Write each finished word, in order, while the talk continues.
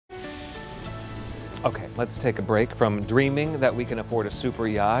Okay, let's take a break from dreaming that we can afford a super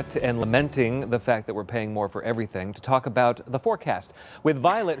yacht and lamenting the fact that we're paying more for everything to talk about the forecast with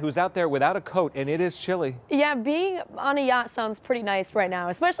Violet, who's out there without a coat, and it is chilly. Yeah, being on a yacht sounds pretty nice right now,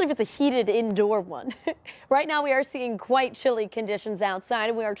 especially if it's a heated indoor one. Right now we are seeing quite chilly conditions outside,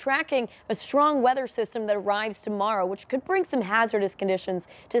 and we are tracking a strong weather system that arrives tomorrow, which could bring some hazardous conditions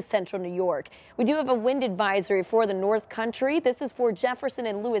to central New York. We do have a wind advisory for the North Country. This is for Jefferson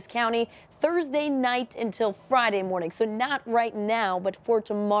and Lewis County Thursday night until Friday morning. So not right now, but for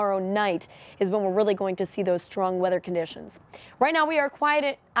tomorrow night is when we're really going to see those strong weather conditions. Right now we are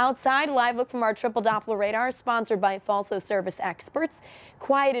quiet outside. Live look from our triple Doppler radar sponsored by Falso Service Experts.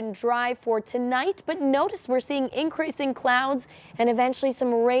 Quiet and dry for tonight, but notice we're seeing increasing clouds and eventually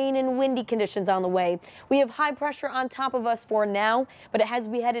some rain and windy conditions on the way. We have high pressure on top of us for now, but as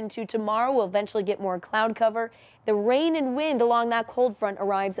we head into tomorrow, we'll eventually get more cloud cover. The rain and wind along that cold front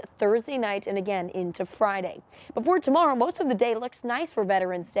arrives Thursday night and again into Friday. Before tomorrow, most of the day looks nice for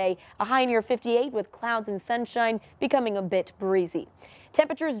Veterans Day. A high near 58 with clouds and sunshine becoming a bit breezy.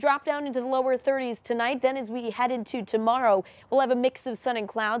 Temperatures drop down into the lower 30s tonight. Then as we head into tomorrow, we'll have a mix of sun and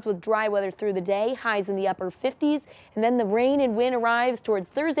clouds with dry weather through the day, highs in the upper 50s. And then the rain and wind arrives towards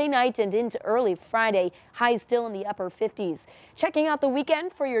Thursday night and into early Friday, highs still in the upper 50s. Checking out the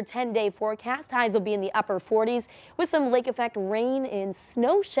weekend for your 10-day forecast, highs will be in the upper 40s with some lake effect rain and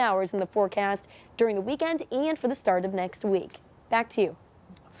snow showers in the forecast during the weekend and for the start of next week. Back to you.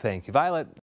 Thank you, Violet.